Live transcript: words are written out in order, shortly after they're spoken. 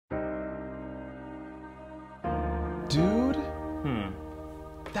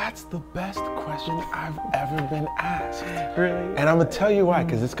That's the best question I've ever been asked. Really? And I'm gonna tell you why,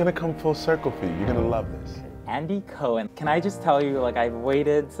 because it's gonna come full circle for you. You're gonna love this. Andy Cohen. Can I just tell you, like, I've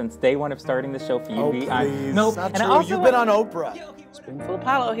waited since day one of starting the show for you to be on. Please. Nope. Not and true. also, You've been on Oprah. Spoonful of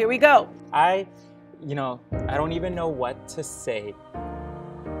Paolo, here we go. I don't even know what to say.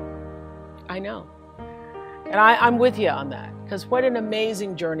 I know. And I'm with you on that, because what an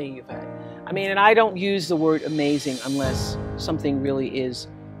amazing journey you've had. I mean, and I don't use the word amazing unless something really is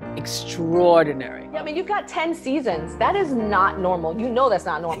extraordinary. Yeah, I mean, you've got 10 seasons. That is not normal. You know that's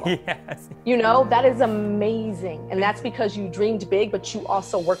not normal. Yes. You know, that is amazing. And that's because you dreamed big, but you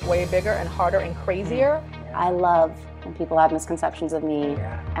also worked way bigger and harder and crazier. I love when people have misconceptions of me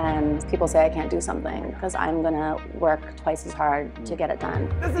and people say I can't do something, because I'm gonna work twice as hard to get it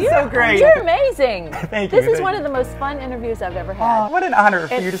done. This is so great. You're amazing. Thank you. This is one of the most fun interviews I've ever had. Oh, what an honor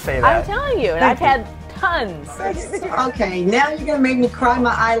for you to say that. I'm telling you, and I've had tons. Okay, now you're gonna make me cry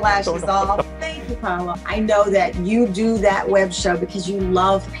my eyelashes off. Thank you, Paolo. I know that you do that web show because you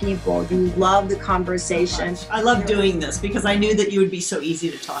love people. You love the conversation. I love doing this because I knew that you would be so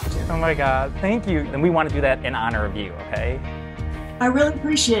easy to talk to. Oh my God, thank you. And we want to do that in honor of you, okay? I really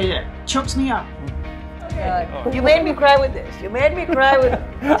appreciate it. Chokes me up. You made me cry with this. You made me cry with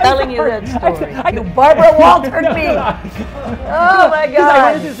telling you that story. I You Barbara Waltered me. Oh my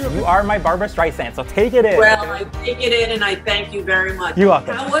God. You are my Barbara Streisand, so take it in. Well, I take it in and I thank you very much. You're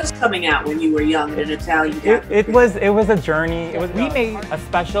welcome. How was coming out when you were young in an Italian dad? It was a journey. We made a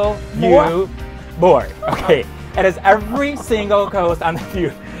special You board. Okay. It has every single co-host on the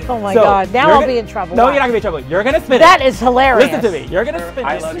Feud. Oh my God. Now I'll be in trouble. No, you're not gonna be in trouble. You're gonna spin it. That is hilarious. Listen to me. You're gonna spin it.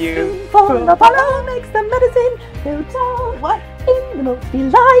 I love you. Spoonful of Paolo makes the medicine go down. What? In the most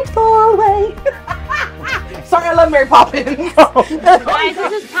delightful way. Sorry, I love Mary Poppins. Guys,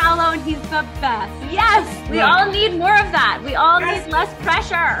 this is Paolo and he's the best. Yes, we all need more of that. We all need less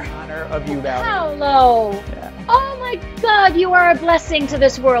pressure. Honor of you, Valerie. Paolo. Yeah. Oh my God, you are a blessing to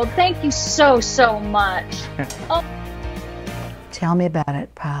this world. Thank you so, so much. Oh. Tell me about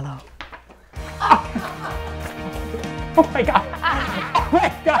it, Paolo. Oh my God. Oh my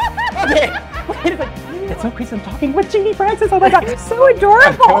God. Okay. Wait a second. It's so crazy. I'm talking with Jeannie Francis. Oh my God. You're so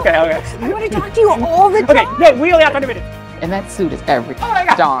adorable. Okay. I want to talk to you all the time. Okay. No, we only have 20 minutes. And that suit is everything. Oh my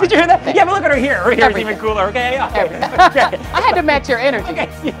God. Darn. Did you hear that? Yeah, but look at her here. Her hair's Everything. even cooler, okay? Everything. Okay. I had to match your energy. Okay.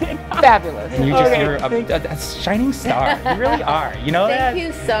 Fabulous. And you just are a shining star. You really are. You know that? Thank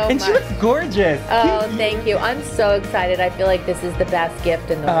you so much. And she looks gorgeous. Oh, thank you. I'm so excited. I feel like this is the best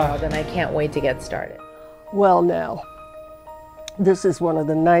gift in the world, and I can't wait to get started. Well, now, this is one of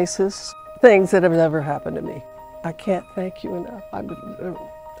the nicest things that have ever happened to me. I can't thank you enough.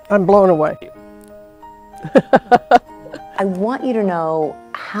 I'm blown away. I want you to know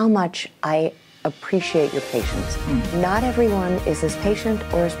how much I appreciate your patience. Not everyone is as patient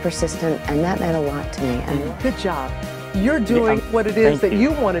or as persistent, and that meant a lot to me. And good job. You're doing what it is that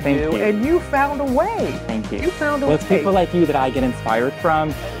you want to do, and you found a way. Thank you. You found a way. Well, it's people like you that I get inspired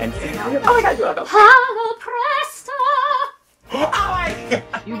from. And oh my God, you love them. Paolo Presto. Oh my God.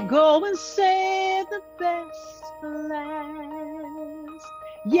 You go and say the best for last.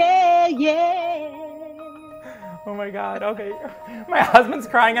 Yeah, yeah. Oh my God, okay. My husband's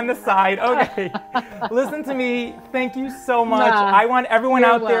crying on the side. Okay. Listen to me. Thank you so much. Nah, I want everyone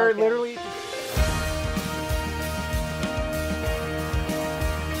out there welcome. literally.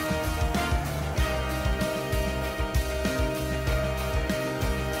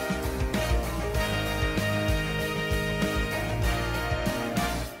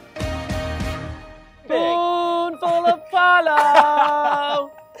 Spoonful of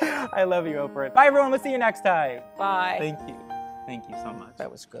Paolo. I love you, Oprah. Bye, everyone. We'll see you next time. Bye. Thank you. Thank you so much.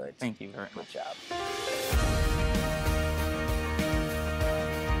 That was good. Thank you very much. Good job.